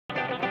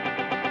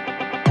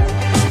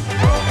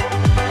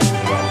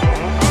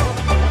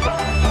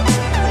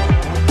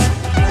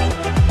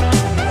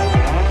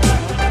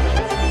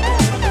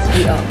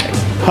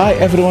Hi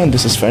everyone,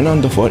 this is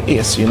Fernando for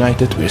AS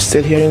United. We're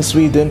still here in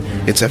Sweden.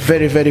 It's a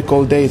very, very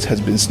cold day. It has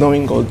been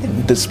snowing all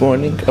this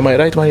morning. Am I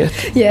right,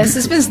 Mariette? Yes,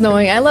 it's been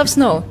snowing. I love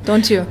snow,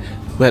 don't you?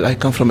 Well, I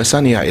come from a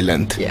sunny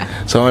island. Yeah.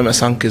 So I'm a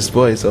sun-kissed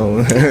boy,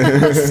 so...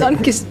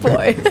 Sun-kissed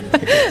boy.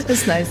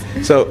 That's nice.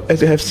 So,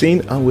 as you have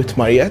seen, I'm with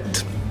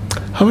Mariette.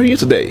 How are you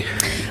today?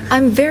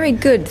 I'm very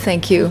good,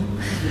 thank you.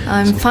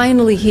 I'm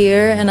finally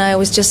here, and I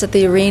was just at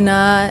the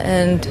arena,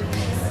 and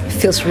it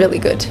feels really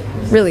good.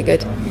 Really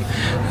good.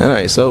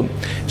 Alright, so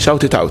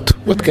shout it out.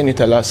 What can you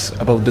tell us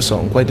about the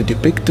song? Why did you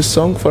pick the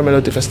song for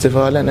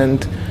Melodifestivalen,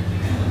 and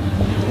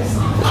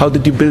how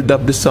did you build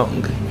up the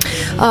song?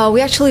 We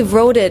actually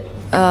wrote it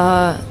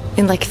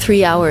in like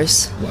 3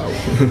 hours.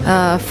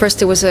 Wow.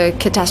 First it was a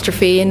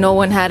catastrophe and no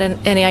one had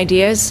any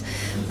ideas,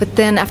 but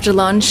then after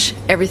lunch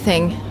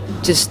everything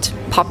just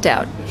popped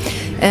out.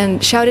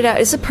 And Shout It Out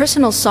is a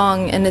personal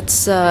song, and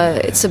it's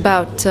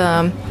about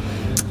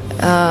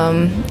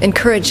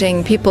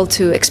encouraging people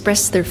to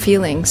express their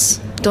feelings.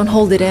 Don't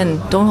hold it in,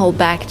 don't hold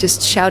back,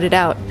 just shout it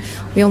out.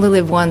 We only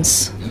live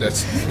once.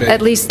 That's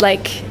at least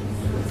like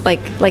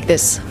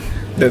this.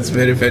 That's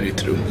very, very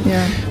true.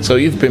 Yeah. So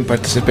you've been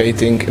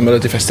participating in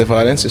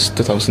Melodifestivalen since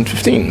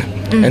 2015,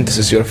 and this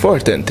is your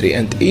fourth entry,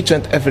 and each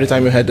and every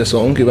time you had a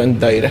song, you went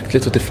directly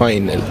to the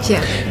final.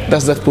 Yeah.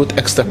 Does that put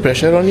extra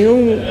pressure on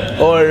you,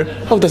 or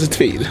how does it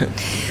feel?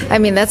 I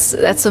mean,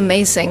 that's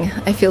amazing.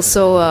 I feel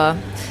so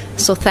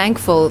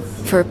thankful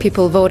for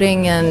people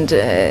voting, and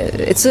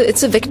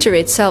it's a victory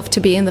itself to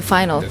be in the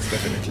final. That's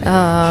definitely.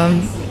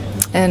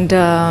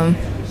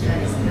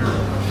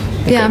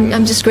 Yeah,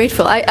 I'm just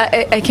grateful.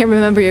 I can't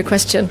remember your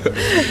question.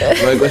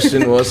 My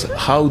question was,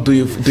 how do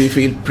you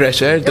feel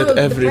pressure that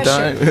every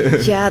time?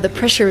 Yeah, the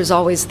pressure is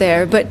always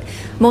there, but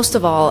most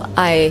of all,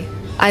 I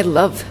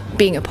love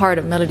being a part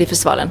of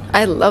Melodifestivalen.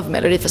 I love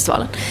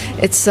Melodifestivalen.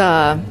 It's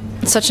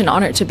such an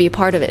honor to be a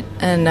part of it,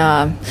 and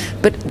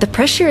but the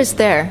pressure is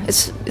there.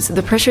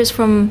 The pressure is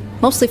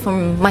mostly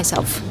from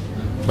myself.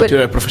 But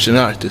you're a professional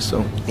artist,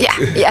 so... Yeah,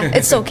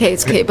 it's okay,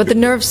 but the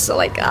nerves are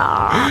like,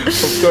 ah. Of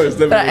course,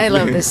 definitely. But I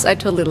love this, I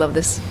totally love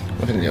this.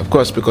 Of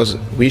course, because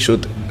we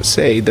should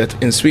say that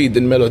in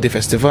Sweden,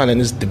 Melodifestivalen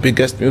is the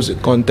biggest music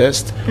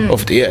contest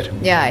of the year.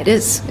 Yeah, it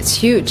is. It's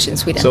huge in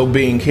Sweden. So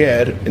being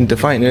here in the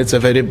final, it's a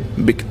very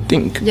big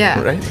thing,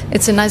 yeah, right?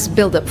 It's a nice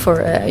build-up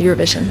for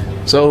Eurovision.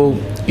 So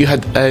you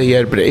had a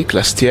year break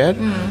last year.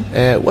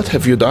 What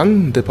have you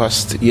done the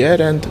past year,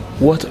 and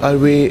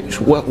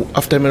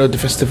after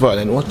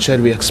Melodifestivalen, what shall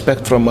we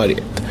expect from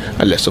Mariette?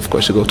 Unless, of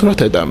course, you go to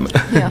Rotterdam.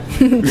 Yeah,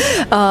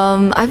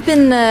 I've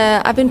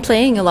been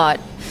playing a lot.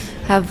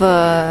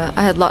 I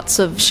had lots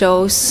of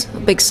shows, a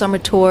big summer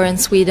tour in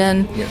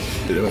Sweden,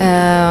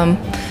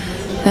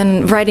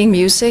 and writing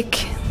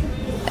music.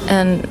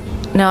 And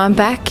now I'm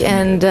back,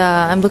 and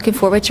I'm looking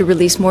forward to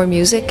release more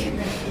music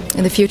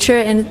in the future.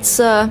 And it's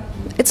a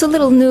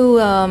little new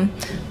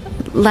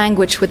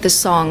language with this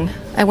song.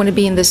 I want to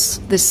be in this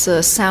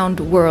sound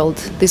world,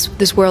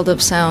 this world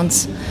of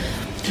sounds.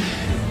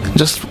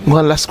 Just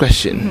one last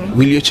question.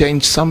 Will you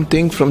change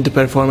something from the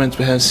performance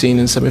we have seen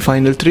in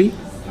semi-final 3?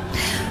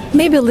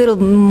 Maybe a little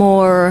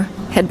more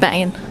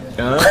headbanging.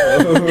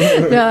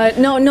 Oh.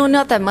 No,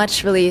 not that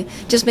much really.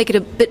 Just make it a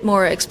bit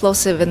more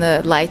explosive in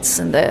the lights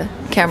and the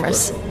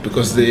cameras.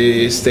 Because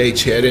the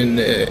stage here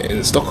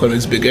in Stockholm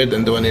is bigger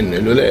than the one in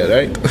Luleå,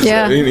 right?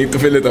 Yeah. So you need to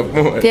fill it up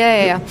more.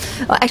 Yeah.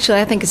 Well,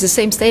 actually, I think it's the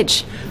same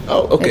stage.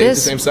 Oh, okay. It It's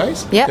is. the same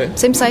size? Yeah, Okay.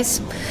 same size.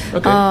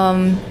 Okay.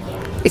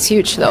 It's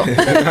huge though.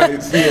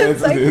 Nice. Yes,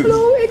 It's like, it is.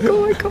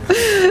 echo.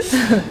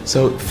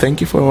 So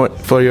thank you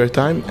for your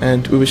time,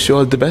 and we wish you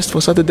all the best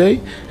for Saturday,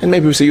 and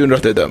maybe we'll see you in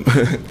Rotterdam.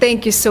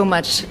 Thank you so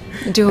much.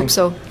 I do hope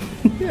so.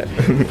 Yeah.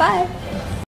 Bye.